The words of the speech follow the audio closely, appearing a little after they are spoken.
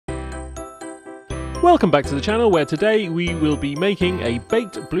Welcome back to the channel, where today we will be making a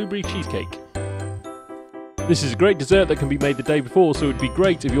baked blueberry cheesecake. This is a great dessert that can be made the day before, so it would be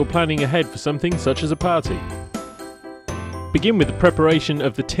great if you're planning ahead for something such as a party. Begin with the preparation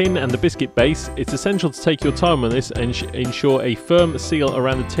of the tin and the biscuit base. It's essential to take your time on this and ensure a firm seal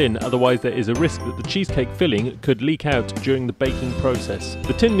around the tin, otherwise there is a risk that the cheesecake filling could leak out during the baking process.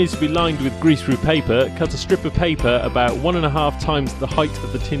 The tin needs to be lined with grease-proof paper. Cut a strip of paper about 1.5 times the height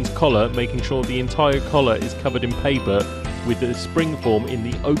of the tin's collar, making sure the entire collar is covered in paper with the spring form in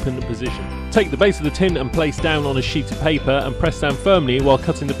the open position. Take the base of the tin and place down on a sheet of paper and press down firmly while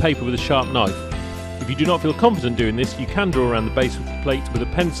cutting the paper with a sharp knife. If you do not feel confident doing this, you can draw around the base of the plate with a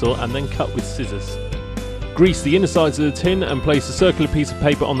pencil and then cut with scissors. Grease the inner sides of the tin and place a circular piece of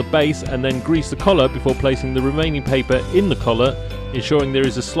paper on the base, and then grease the collar before placing the remaining paper in the collar, ensuring there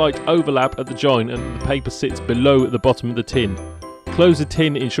is a slight overlap at the joint and the paper sits below the bottom of the tin. Close the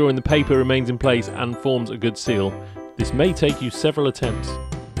tin, ensuring the paper remains in place and forms a good seal. This may take you several attempts.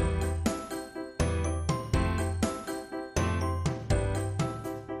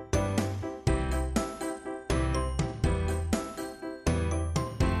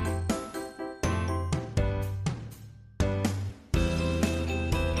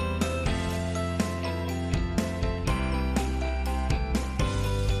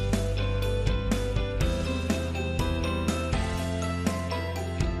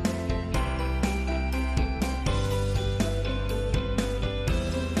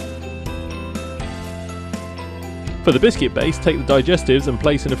 For the biscuit base, take the digestives and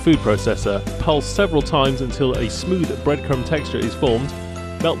place in a food processor. Pulse several times until a smooth breadcrumb texture is formed.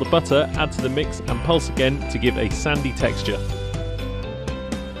 Melt the butter, add to the mix and pulse again to give a sandy texture.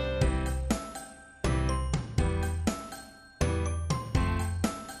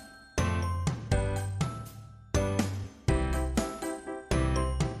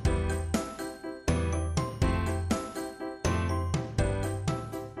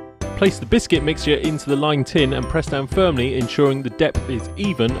 Place the biscuit mixture into the lined tin and press down firmly, ensuring the depth is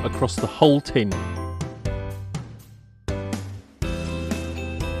even across the whole tin.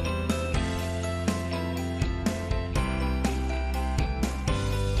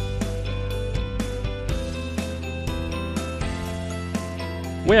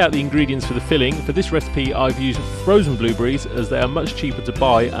 Weigh out the ingredients for the filling. For this recipe I've used frozen blueberries as they are much cheaper to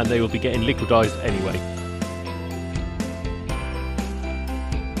buy and they will be getting liquidized anyway.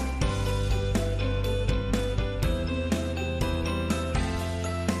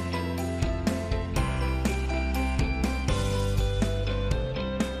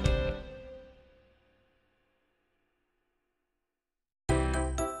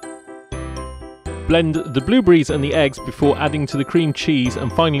 Blend the blueberries and the eggs before adding to the cream cheese,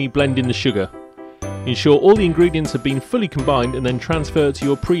 and finally blend in the sugar. Ensure all the ingredients have been fully combined and then transfer to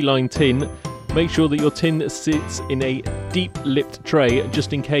your pre-lined tin. Make sure that your tin sits in a deep-lipped tray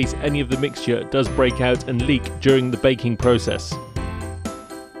just in case any of the mixture does break out and leak during the baking process.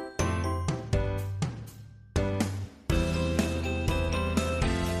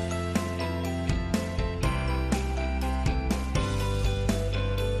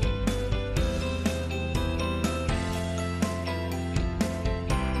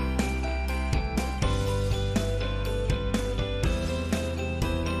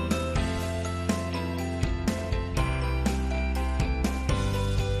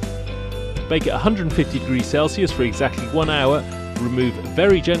 Bake at 150 degrees Celsius for exactly 1 hour, remove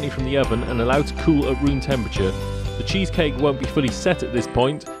very gently from the oven and allow to cool at room temperature. The cheesecake won't be fully set at this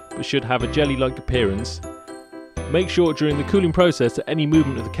point, but should have a jelly-like appearance. Make sure during the cooling process that any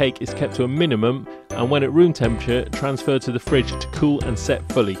movement of the cake is kept to a minimum, and when at room temperature, transfer to the fridge to cool and set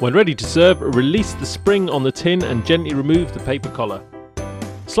fully. When ready to serve, release the spring on the tin and gently remove the paper collar.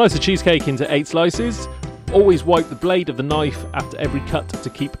 Slice the cheesecake into 8 slices. Always wipe the blade of the knife after every cut to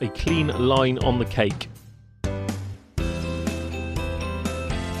keep a clean line on the cake.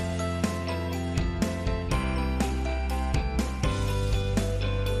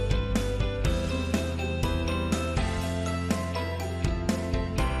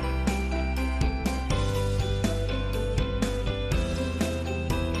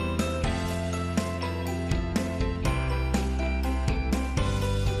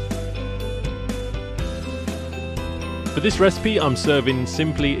 For this recipe I'm serving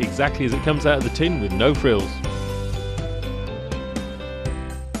simply exactly as it comes out of the tin with no frills.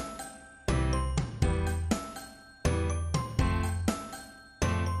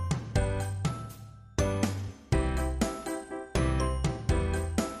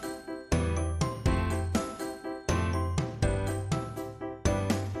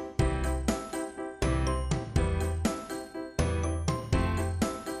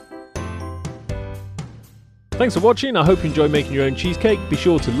 Thanks for watching. I hope you enjoy making your own cheesecake. Be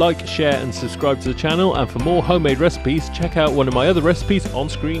sure to like, share and subscribe to the channel, and for more homemade recipes check out one of my other recipes on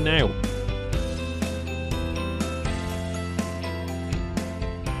screen now.